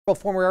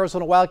Former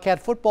Arizona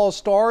Wildcat football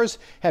stars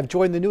have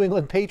joined the New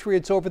England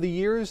Patriots over the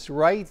years,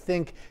 right?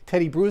 Think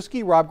Teddy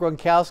Bruschi, Rob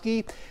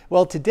Gronkowski.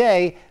 Well,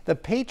 today, the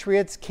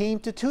Patriots came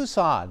to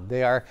Tucson.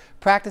 They are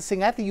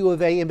practicing at the U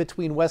of A in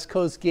between West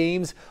Coast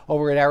games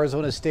over at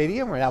Arizona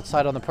Stadium and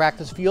outside on the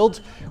practice fields,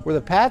 where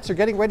the Pats are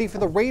getting ready for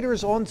the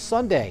Raiders on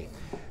Sunday.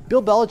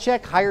 Bill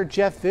Belichick hired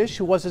Jeff Fish,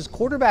 who was his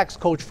quarterback's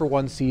coach for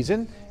one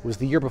season. It was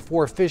the year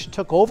before Fish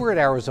took over at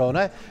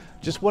Arizona,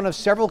 just one of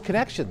several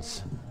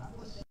connections.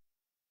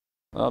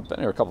 I've been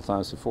here a couple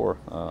times before,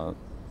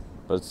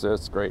 but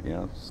it's great, you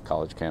know, it's a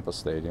college campus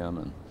stadium,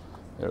 and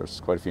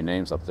there's quite a few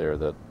names up there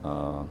that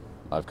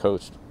I've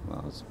coached.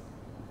 It's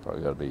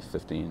probably got to be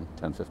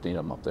 10, 15 of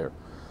them up there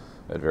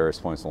at various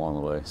points along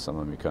the way. Some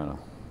of them you kind of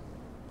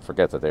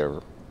forget that they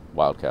were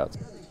Wildcats.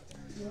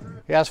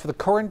 As for the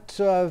current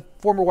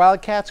former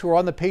Wildcats who are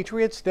on the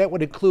Patriots, that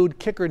would include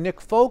kicker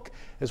Nick Folk,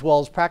 as well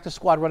as practice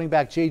squad running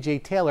back J.J.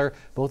 Taylor,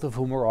 both of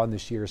whom are on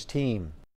this year's team.